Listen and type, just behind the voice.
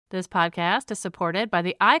This podcast is supported by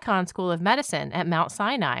the Icahn School of Medicine at Mount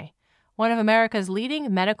Sinai, one of America's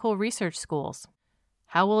leading medical research schools.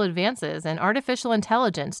 How will advances in artificial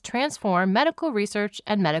intelligence transform medical research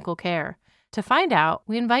and medical care? To find out,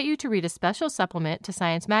 we invite you to read a special supplement to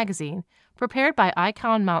Science Magazine, prepared by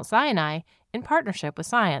Icahn Mount Sinai in partnership with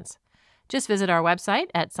Science. Just visit our website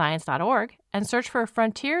at science.org and search for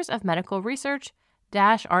Frontiers of Medical Research -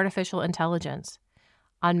 Artificial Intelligence.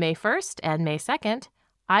 On May 1st and May 2nd,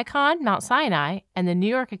 Icahn Mount Sinai and the New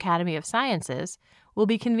York Academy of Sciences will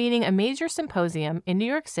be convening a major symposium in New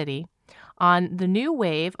York City on the new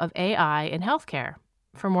wave of AI in healthcare.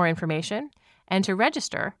 For more information and to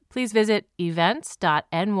register, please visit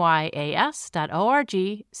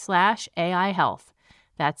events.nyas.org/AI Health.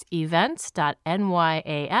 That's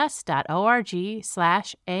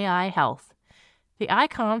events.nyas.org/AI Health. The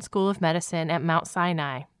Icahn School of Medicine at Mount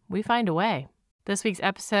Sinai. We find a way. This week's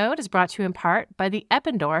episode is brought to you in part by the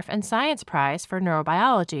Eppendorf and Science Prize for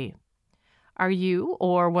Neurobiology. Are you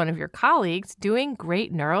or one of your colleagues doing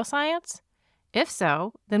great neuroscience? If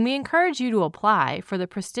so, then we encourage you to apply for the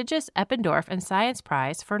prestigious Eppendorf and Science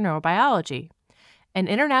Prize for Neurobiology, an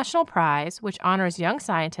international prize which honors young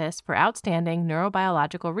scientists for outstanding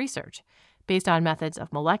neurobiological research based on methods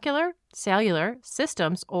of molecular, cellular,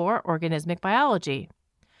 systems, or organismic biology.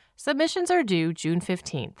 Submissions are due June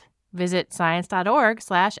 15th. Visit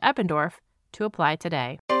science.org/Eppendorf to apply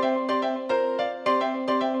today.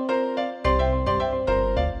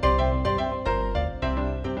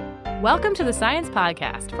 Welcome to the Science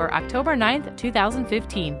Podcast for October 9th,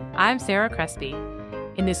 2015. I'm Sarah Crespi.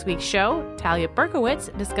 In this week's show, Talia Berkowitz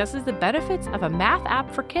discusses the benefits of a math app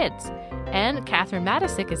for kids, and Catherine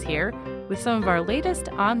Matacic is here with some of our latest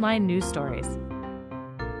online news stories.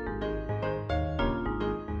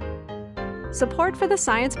 Support for the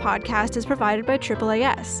Science Podcast is provided by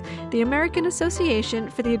AAAS, the American Association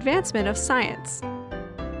for the Advancement of Science.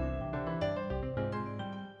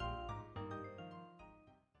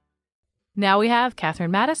 Now we have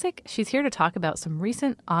Catherine Matacic. She's here to talk about some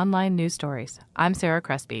recent online news stories. I'm Sarah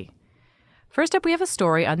Crespi. First up, we have a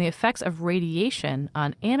story on the effects of radiation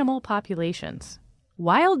on animal populations.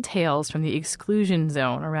 Wild tales from the exclusion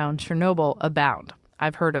zone around Chernobyl abound.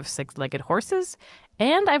 I've heard of six-legged horses,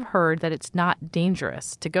 and I've heard that it's not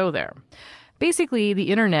dangerous to go there. Basically, the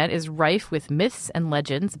internet is rife with myths and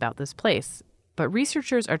legends about this place, but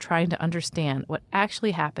researchers are trying to understand what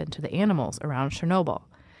actually happened to the animals around Chernobyl.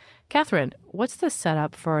 Catherine, what's the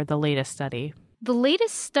setup for the latest study? The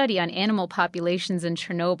latest study on animal populations in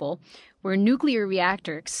Chernobyl, where a nuclear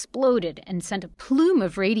reactor exploded and sent a plume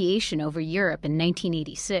of radiation over Europe in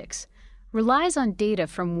 1986, relies on data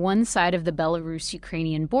from one side of the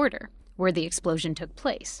Belarus-Ukrainian border, where the explosion took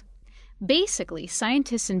place. Basically,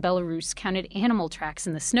 scientists in Belarus counted animal tracks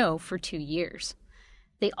in the snow for 2 years.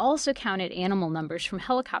 They also counted animal numbers from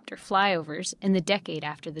helicopter flyovers in the decade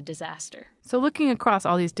after the disaster. So looking across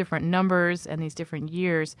all these different numbers and these different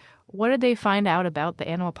years, what did they find out about the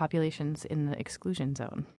animal populations in the exclusion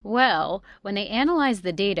zone? Well, when they analyzed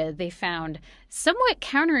the data, they found, somewhat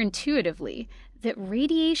counterintuitively, that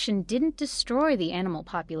radiation didn't destroy the animal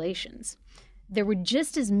populations. There were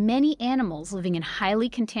just as many animals living in highly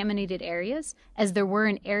contaminated areas as there were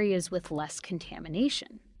in areas with less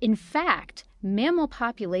contamination. In fact, mammal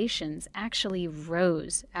populations actually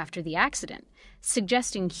rose after the accident,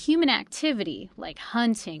 suggesting human activity like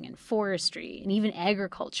hunting and forestry and even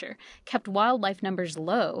agriculture kept wildlife numbers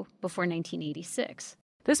low before 1986.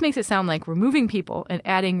 This makes it sound like removing people and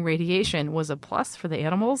adding radiation was a plus for the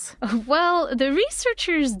animals. Well, the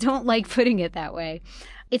researchers don't like putting it that way.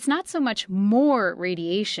 It's not so much more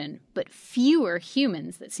radiation, but fewer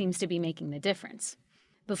humans that seems to be making the difference.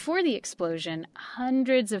 Before the explosion,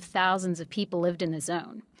 hundreds of thousands of people lived in the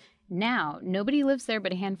zone. Now, nobody lives there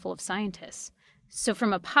but a handful of scientists. So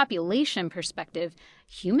from a population perspective,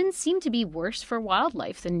 humans seem to be worse for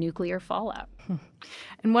wildlife than nuclear fallout.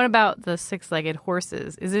 And what about the six-legged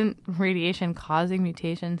horses? Isn't radiation causing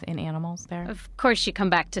mutations in animals there? Of course you come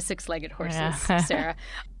back to six-legged horses, Sarah.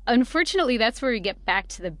 Unfortunately, that's where we get back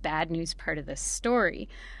to the bad news part of this story.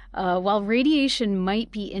 While radiation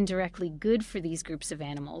might be indirectly good for these groups of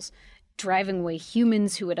animals, driving away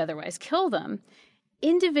humans who would otherwise kill them,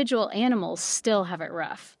 individual animals still have it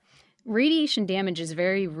rough. Radiation damage is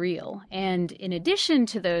very real, and in addition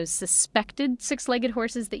to those suspected six-legged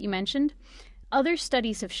horses that you mentioned, other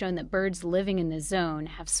studies have shown that birds living in the zone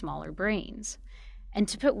have smaller brains. And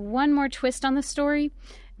to put one more twist on the story,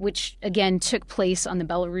 which again took place on the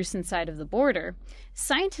Belarusian side of the border,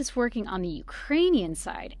 scientists working on the Ukrainian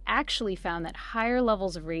side actually found that higher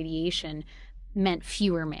levels of radiation meant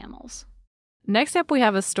fewer mammals. Next up, we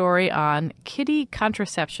have a story on kitty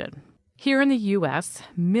contraception. Here in the U.S.,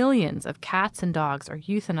 millions of cats and dogs are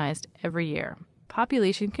euthanized every year.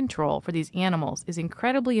 Population control for these animals is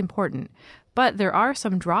incredibly important, but there are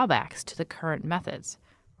some drawbacks to the current methods.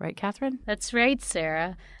 Right, Catherine? That's right,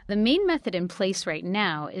 Sarah. The main method in place right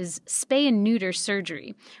now is spay and neuter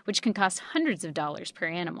surgery, which can cost hundreds of dollars per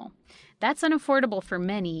animal. That's unaffordable for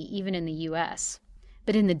many, even in the U.S.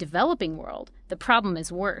 But in the developing world, the problem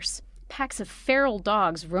is worse. Packs of feral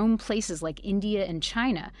dogs roam places like India and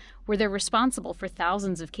China, where they're responsible for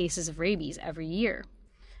thousands of cases of rabies every year.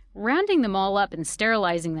 Rounding them all up and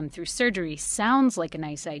sterilizing them through surgery sounds like a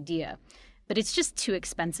nice idea, but it's just too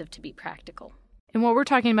expensive to be practical. And what we're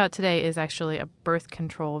talking about today is actually a birth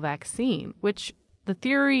control vaccine, which the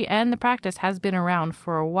theory and the practice has been around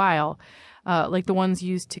for a while, like the ones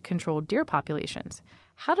used to control deer populations.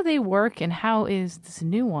 How do they work, and how is this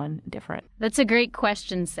new one different? That's a great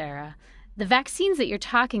question, Sarah. The vaccines that you're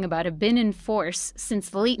talking about have been in force since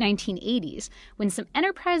the late 1980s, when some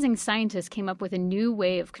enterprising scientists came up with a new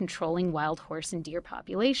way of controlling wild horse and deer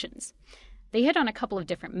populations. They hit on a couple of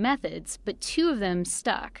different methods, but two of them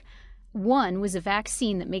stuck. One was a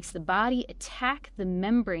vaccine that makes the body attack the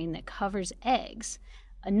membrane that covers eggs.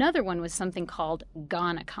 Another one was something called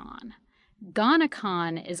Gonacon.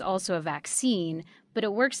 Gonacon is also a vaccine, but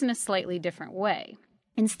it works in a slightly different way.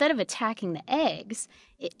 Instead of attacking the eggs,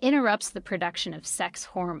 it interrupts the production of sex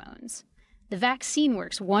hormones. The vaccine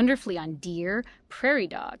works wonderfully on deer, prairie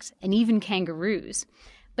dogs, and even kangaroos,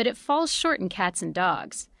 but it falls short in cats and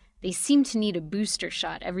dogs. They seem to need a booster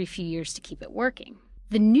shot every few years to keep it working.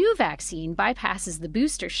 The new vaccine bypasses the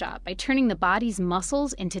booster shot by turning the body's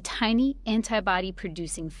muscles into tiny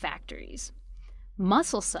antibody-producing factories.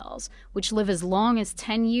 Muscle cells, which live as long as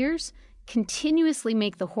 10 years, continuously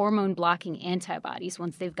make the hormone-blocking antibodies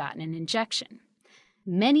once they've gotten an injection.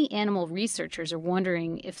 Many animal researchers are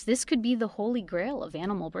wondering if this could be the holy grail of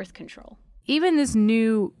animal birth control. Even this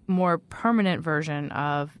new, more permanent version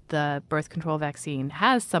of the birth control vaccine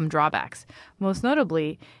has some drawbacks. Most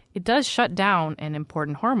notably, it does shut down an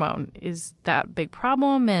important hormone. Is that a big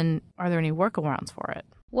problem, and are there any workarounds for it?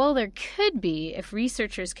 Well, there could be if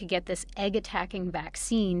researchers could get this egg-attacking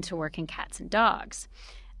vaccine to work in cats and dogs.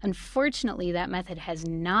 Unfortunately, that method has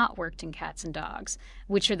not worked in cats and dogs,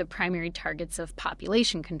 which are the primary targets of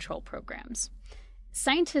population control programs.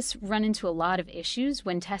 Scientists run into a lot of issues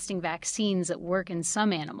when testing vaccines that work in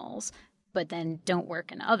some animals, but then don't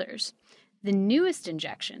work in others. The newest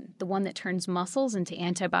injection, the one that turns muscles into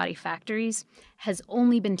antibody factories, has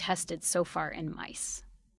only been tested so far in mice.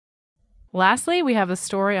 Lastly, we have a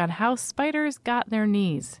story on how spiders got their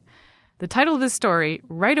knees. The title of this story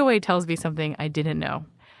right away tells me something I didn't know.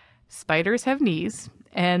 Spiders have knees,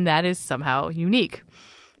 and that is somehow unique.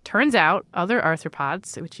 Turns out other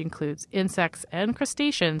arthropods, which includes insects and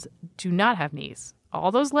crustaceans, do not have knees.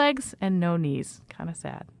 All those legs and no knees. Kind of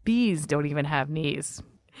sad. Bees don't even have knees.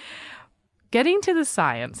 Getting to the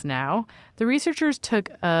science now, the researchers took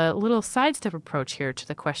a little sidestep approach here to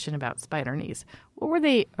the question about spider knees. What were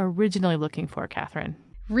they originally looking for, Catherine?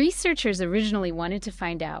 Researchers originally wanted to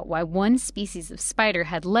find out why one species of spider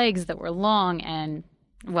had legs that were long and,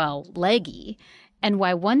 well, leggy, and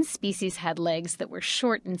why one species had legs that were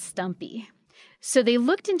short and stumpy. So they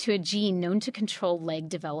looked into a gene known to control leg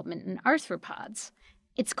development in arthropods.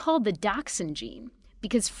 It's called the dachshund gene,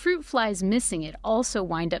 because fruit flies missing it also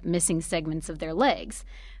wind up missing segments of their legs,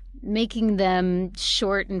 making them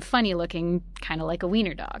short and funny-looking, kind of like a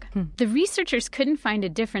wiener dog. The researchers couldn't find a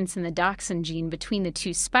difference in the dachshund gene between the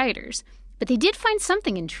two spiders, but they did find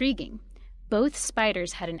something intriguing. Both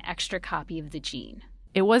spiders had an extra copy of the gene.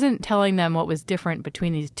 It wasn't telling them what was different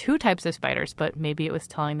between these two types of spiders, but maybe it was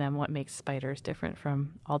telling them what makes spiders different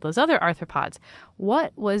from all those other arthropods.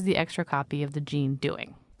 What was the extra copy of the gene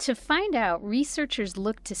doing? To find out, researchers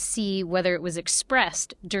looked to see whether it was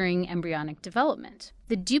expressed during embryonic development.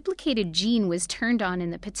 The duplicated gene was turned on in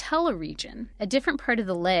the patella region, a different part of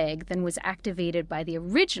the leg than was activated by the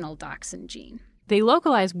original dachshund gene. They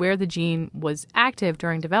localized where the gene was active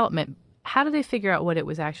during development. How did they figure out what it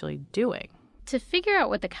was actually doing? To figure out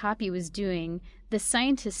what the copy was doing, the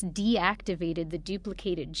scientists deactivated the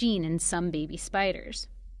duplicated gene in some baby spiders.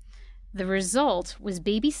 The result was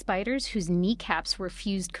baby spiders whose kneecaps were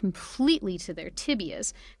fused completely to their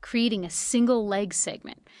tibias, creating a single leg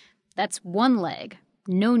segment. That's one leg,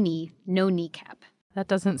 no knee, no kneecap. That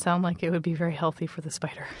doesn't sound like it would be very healthy for the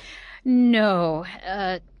spider. No.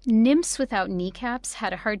 Nymphs without kneecaps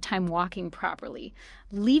had a hard time walking properly,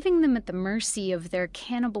 leaving them at the mercy of their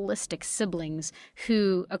cannibalistic siblings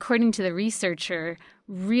who, according to the researcher,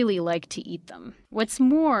 really liked to eat them. What's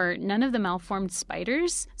more, none of the malformed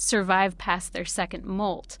spiders survived past their second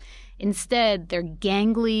molt. Instead, their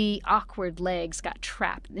gangly, awkward legs got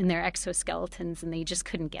trapped in their exoskeletons and they just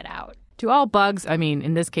couldn't get out. Do all bugs,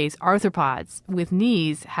 in this case, arthropods, with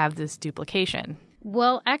knees have this duplication?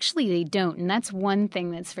 Well, actually they don't, and that's one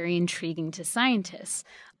thing that's very intriguing to scientists.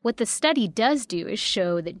 What the study does do is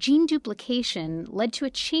show that gene duplication led to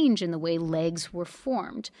a change in the way legs were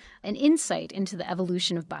formed, an insight into the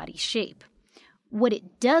evolution of body shape. What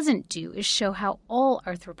it doesn't do is show how all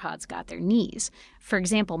arthropods got their knees. For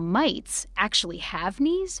example, mites actually have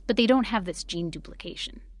knees, but they don't have this gene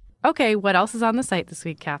duplication. Okay, what else is on the site this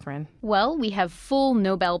week, Catherine? Well, we have full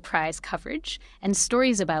Nobel Prize coverage and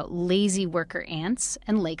stories about lazy worker ants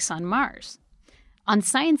and lakes on Mars. On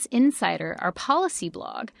Science Insider, our policy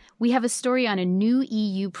blog, we have a story on a new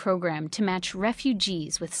EU program to match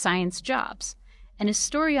refugees with science jobs, and a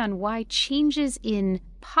story on why changes in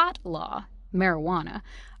pot law, marijuana,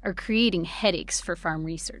 are creating headaches for farm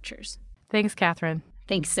researchers. Thanks, Catherine.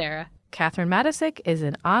 Thanks, Sarah. Catherine Matacic is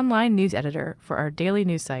an online news editor for our daily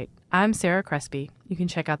news site. I'm Sarah Crespi. You can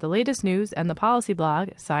check out the latest news and the policy blog,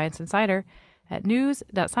 Science Insider, at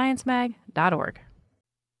news.sciencemag.org.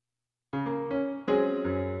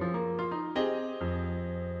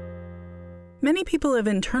 Many people have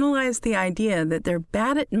internalized the idea that they're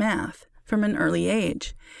bad at math from an early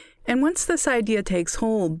age. And once this idea takes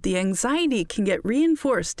hold, the anxiety can get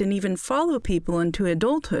reinforced and even follow people into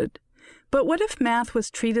adulthood. But what if math was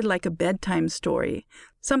treated like a bedtime story,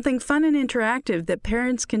 something fun and interactive that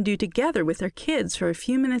parents can do together with their kids for a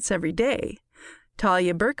few minutes every day?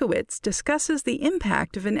 Talia Berkowitz discusses the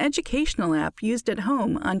impact of an educational app used at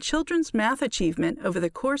home on children's math achievement over the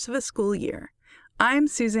course of a school year. I'm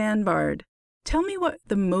Suzanne Bard. Tell me what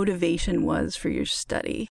the motivation was for your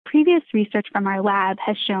study. Previous research from our lab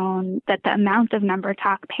has shown that the amount of number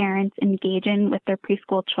talk parents engage in with their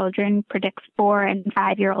preschool children predicts 4- and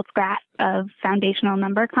 5-year-olds' grasp of foundational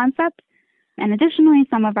number concepts. And additionally,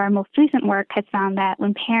 some of our most recent work has found that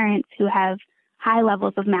when parents who have high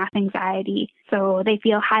levels of math anxiety, so they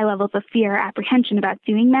feel high levels of fear or apprehension about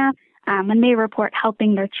doing math, when they report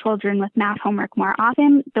helping their children with math homework more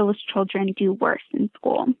often, those children do worse in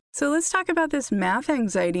school. So let's talk about this math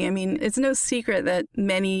anxiety. It's no secret that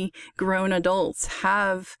many grown adults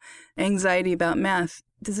have anxiety about math.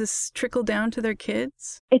 Does this trickle down to their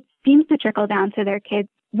kids? It seems to trickle down to their kids.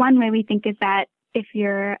 One way we think is that if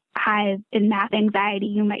you're high in math anxiety,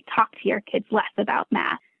 you might talk to your kids less about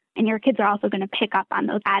math. And your kids are also going to pick up on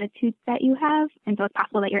those attitudes that you have. And so it's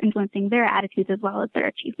possible that you're influencing their attitudes as well as their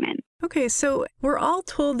achievement. Okay, so we're all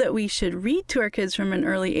told that we should read to our kids from an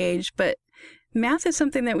early age, but math is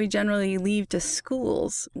something that we generally leave to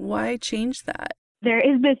schools. Why change that? There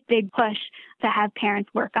is this big push to have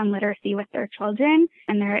parents work on literacy with their children.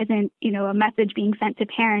 And there isn't, a message being sent to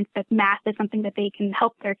parents that math is something that they can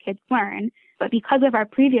help their kids learn. But because of our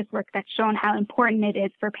previous work that's shown how important it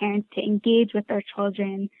is for parents to engage with their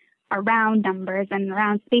children around numbers and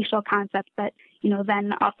around spatial concepts that,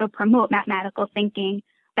 then also promote mathematical thinking,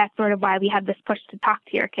 that's sort of why we have this push to talk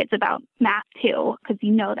to your kids about math too, because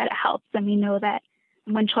that it helps. And we know that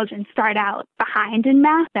when children start out behind in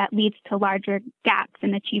math, that leads to larger gaps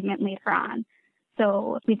in achievement later on.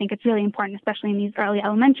 So we think it's really important, especially in these early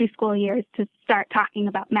elementary school years, to start talking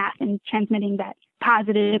about math and transmitting that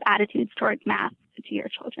positive attitudes towards math to your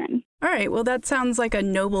children. All right. Well, that sounds like a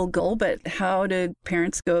noble goal, but how do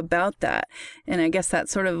parents go about that? And I guess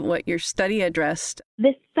that's sort of what your study addressed.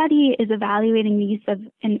 This study is evaluating the use of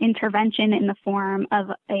an intervention in the form of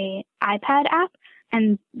an iPad app.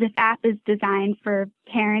 And this app is designed for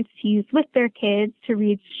parents to use with their kids to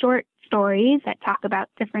read short stories that talk about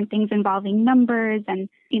different things involving numbers and,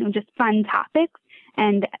 just fun topics.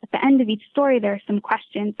 And at the end of each story, there are some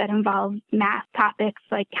questions that involve math topics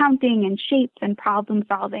like counting and shapes and problem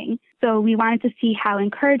solving. So we wanted to see how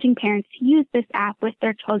encouraging parents to use this app with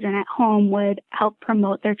their children at home would help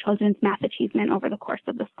promote their children's math achievement over the course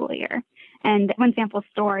of the school year. And one sample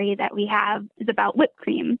story that we have is about whipped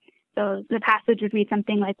cream. So the passage would read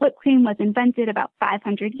something like, whipped cream was invented about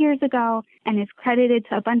 500 years ago and is credited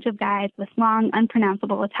to a bunch of guys with long,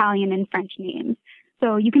 unpronounceable Italian and French names.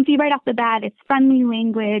 So you can see right off the bat, it's friendly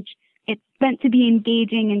language. It's meant to be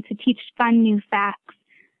engaging and to teach fun new facts.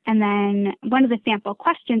 And then one of the sample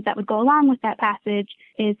questions that would go along with that passage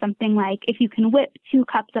is something like, if you can whip 2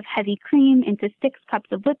 cups of heavy cream into 6 cups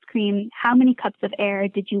of whipped cream, how many cups of air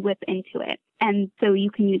did you whip into it? And so you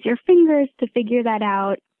can use your fingers to figure that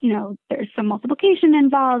out. there's some multiplication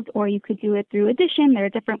involved, or you could do it through addition. There are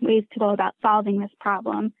different ways to go about solving this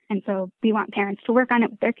problem. And so we want parents to work on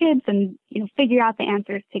it with their kids and, figure out the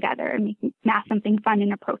answers together and make math something fun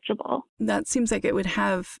and approachable. That seems like it would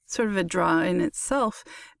have sort of a draw in itself.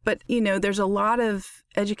 But, there's a lot of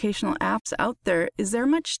educational apps out there. Is there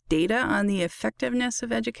much data on the effectiveness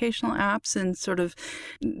of educational apps and sort of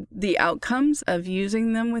the outcomes of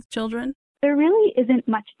using them with children? There really isn't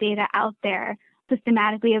much data out there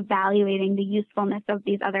systematically evaluating the usefulness of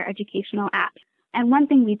these other educational apps. And one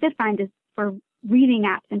thing we did find is for reading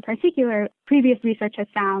apps in particular, previous research has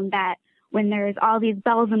found that when there's all these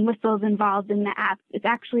bells and whistles involved in the apps, it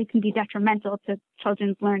actually can be detrimental to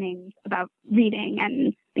children's learning about reading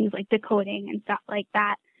and things like decoding and stuff like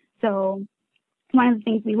that. So one of the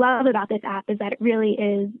things we love about this app is that it really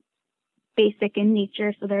is basic in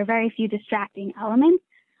nature. So there are very few distracting elements.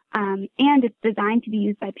 And it's designed to be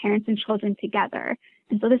used by parents and children together.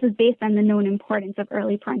 And so this is based on the known importance of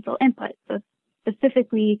early parental input. So it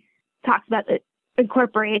specifically talks about it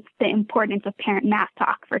incorporates the importance of parent math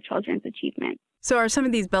talk for children's achievement. So are some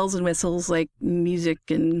of these bells and whistles like music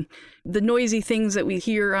and the noisy things that we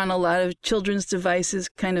hear on a lot of children's devices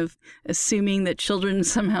kind of assuming that children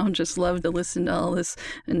somehow just love to listen to all this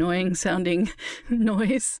annoying sounding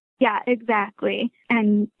noise? Yeah, exactly.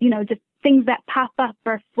 And, just things that pop up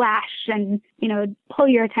or flash and, pull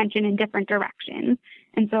your attention in different directions.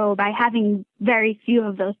 And so by having very few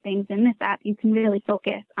of those things in this app, you can really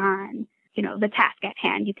focus on, the task at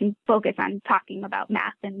hand. You can focus on talking about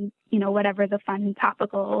math and, whatever the fun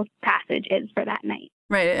topical passage is for that night.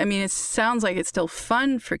 Right. I mean, it sounds like it's still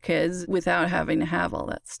fun for kids without having to have all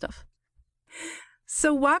that stuff.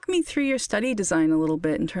 So walk me through your study design a little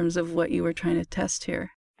bit in terms of what you were trying to test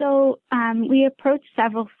here. So we approached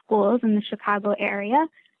several schools in the Chicago area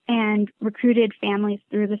and recruited families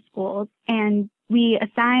through the schools. And we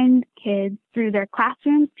assigned kids through their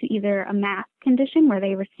classrooms to either a math condition where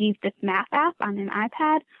they received this math app on an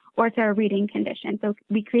iPad or to a reading condition. So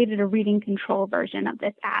we created a reading control version of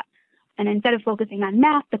this app. And instead of focusing on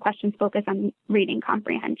math, the questions focus on reading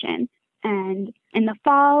comprehension. And in the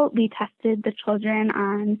fall, we tested the children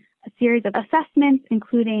on a series of assessments,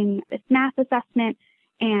 including this math assessment.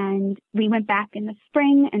 And we went back in the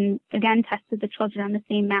spring and again tested the children on the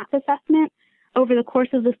same math assessment. Over the course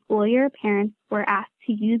of the school year, parents were asked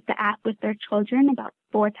to use the app with their children about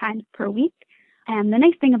 4 times per week. And the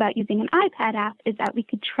nice thing about using an iPad app is that we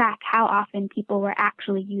could track how often people were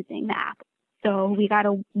actually using the app. So we got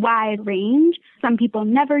a wide range. Some people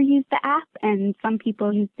never used the app, and some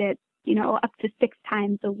people used it, up to 6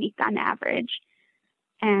 times a week on average.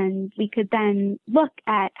 And we could then look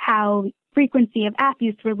at how frequency of app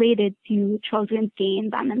use related to children's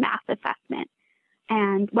gains on the math assessment.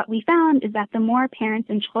 And what we found is that the more parents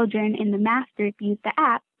and children in the math group use the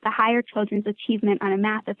app, the higher children's achievement on a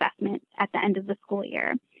math assessment at the end of the school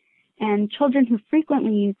year. And children who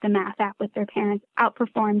frequently use the math app with their parents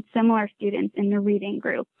outperformed similar students in the reading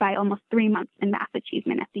group by almost 3 months in math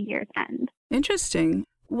achievement at the year's end. Interesting.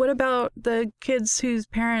 What about the kids whose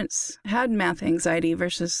parents had math anxiety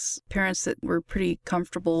versus parents that were pretty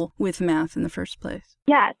comfortable with math in the first place?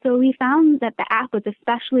 Yeah, so we found that the app was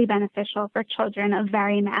especially beneficial for children of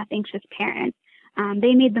very math-anxious parents.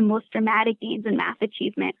 They made the most dramatic gains in math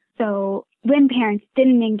achievement. So when parents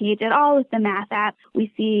didn't engage at all with the math app,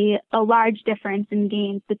 we see a large difference in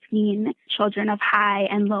gains between children of high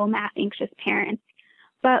and low math-anxious parents.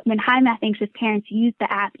 But when high math-anxious parents used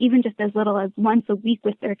the app, even just as little as once a week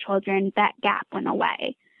with their children, that gap went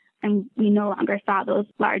away. And we no longer saw those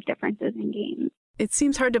large differences in gains. It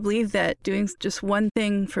seems hard to believe that doing just one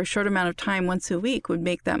thing for a short amount of time once a week would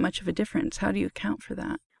make that much of a difference. How do you account for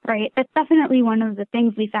that? Right. That's definitely one of the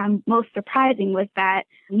things we found most surprising was that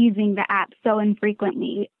using the app so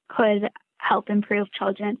infrequently could help improve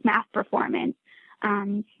children's math performance.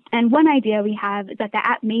 And one idea we have is that the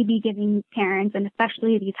app may be giving parents, and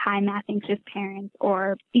especially these high math-anxious parents,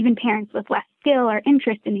 or even parents with less skill or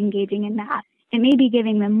interest in engaging in math, it may be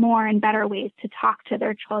giving them more and better ways to talk to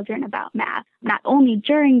their children about math, not only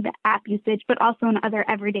during the app usage, but also in other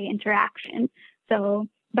everyday interactions. So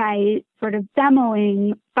by sort of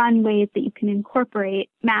demoing fun ways that you can incorporate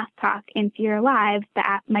math talk into your lives, the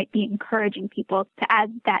app might be encouraging people to add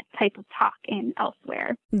that type of talk in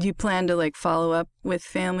elsewhere. Do you plan to follow up with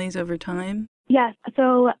families over time? Yes.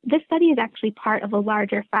 So this study is actually part of a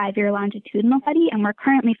larger 5-year longitudinal study, and we're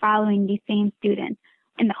currently following these same students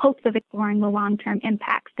in the hopes of exploring the long-term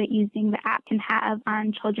impacts that using the app can have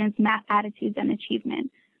on children's math attitudes and achievement.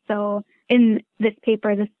 So in this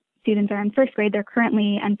paper, the students are in 1st grade. They're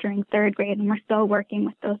currently entering 3rd grade, and we're still working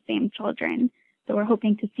with those same children. So we're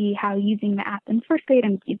hoping to see how using the app in first grade,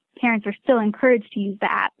 and parents are still encouraged to use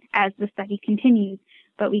the app as the study continues,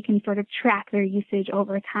 but we can sort of track their usage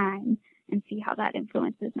over time and see how that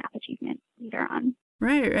influences math achievement later on.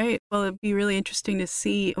 Right. Well, it'd be really interesting to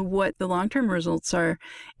see what the long-term results are.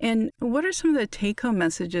 And what are some of the take-home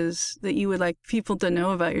messages that you would like people to know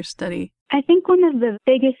about your study? I think one of the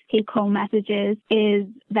biggest take-home messages is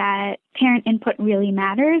that parent input really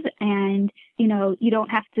matters. And, you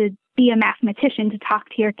don't have to be a mathematician to talk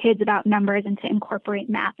to your kids about numbers and to incorporate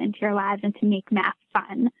math into your lives and to make math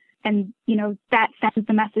fun. And, that sends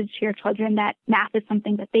the message to your children that math is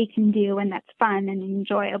something that they can do and that's fun and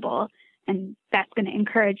enjoyable. And that's going to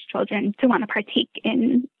encourage children to want to partake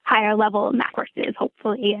in higher level math courses,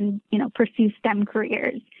 hopefully, and, pursue STEM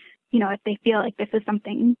careers, if they feel like this is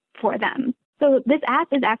something for them. So this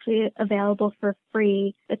app is actually available for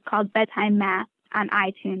free. It's called Bedtime Math on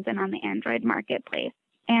iTunes and on the Android marketplace.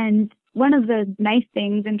 And one of the nice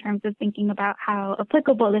things in terms of thinking about how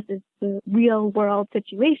applicable this is to real world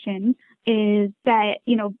situation is that,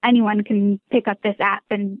 anyone can pick up this app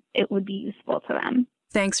and it would be useful to them.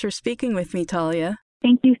 Thanks for speaking with me, Talia.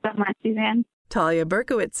 Thank you so much, Suzanne. Talia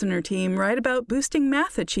Berkowitz and her team write about boosting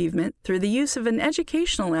math achievement through the use of an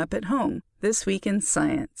educational app at home, this week in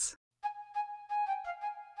science.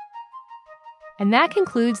 And that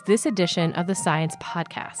concludes this edition of the Science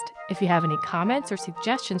Podcast. If you have any comments or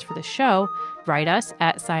suggestions for the show, write us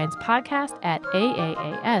at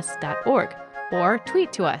sciencepodcast@aaas.org or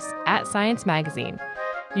tweet to us at Science Magazine.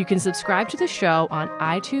 You can subscribe to the show on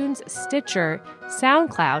iTunes, Stitcher,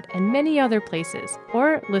 SoundCloud, and many other places,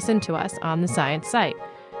 or listen to us on the Science site.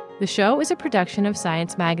 The show is a production of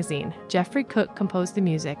Science Magazine. Jeffrey Cook composed the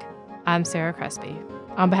music. I'm Sarah Crespi.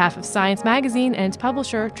 On behalf of Science Magazine and its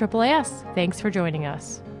publisher, AAAS, thanks for joining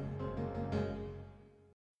us.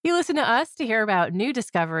 You listen to us to hear about new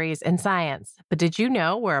discoveries in science, but did you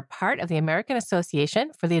know we're a part of the American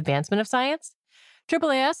Association for the Advancement of Science?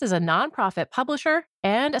 AAAS is a nonprofit publisher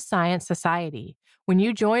and a science society. When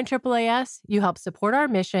you join AAAS, you help support our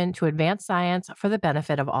mission to advance science for the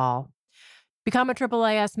benefit of all. Become a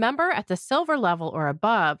AAAS member at the silver level or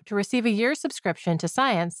above to receive a year's subscription to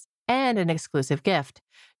science and an exclusive gift.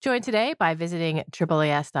 Join today by visiting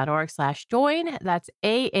AAAS.org/join. That's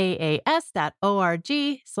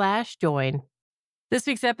AAAS.org/join. This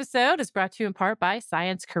week's episode is brought to you in part by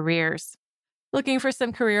Science Careers. Looking for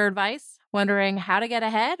some career advice? Wondering how to get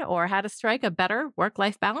ahead or how to strike a better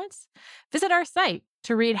work-life balance? Visit our site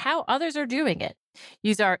to read how others are doing it.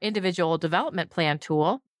 Use our individual development plan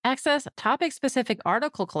tool, access topic-specific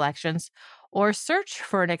article collections, or search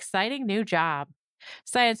for an exciting new job.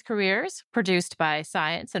 Science Careers, produced by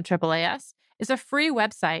Science and AAAS, is a free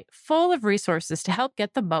website full of resources to help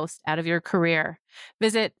get the most out of your career.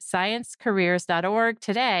 Visit sciencecareers.org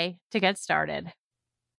today to get started.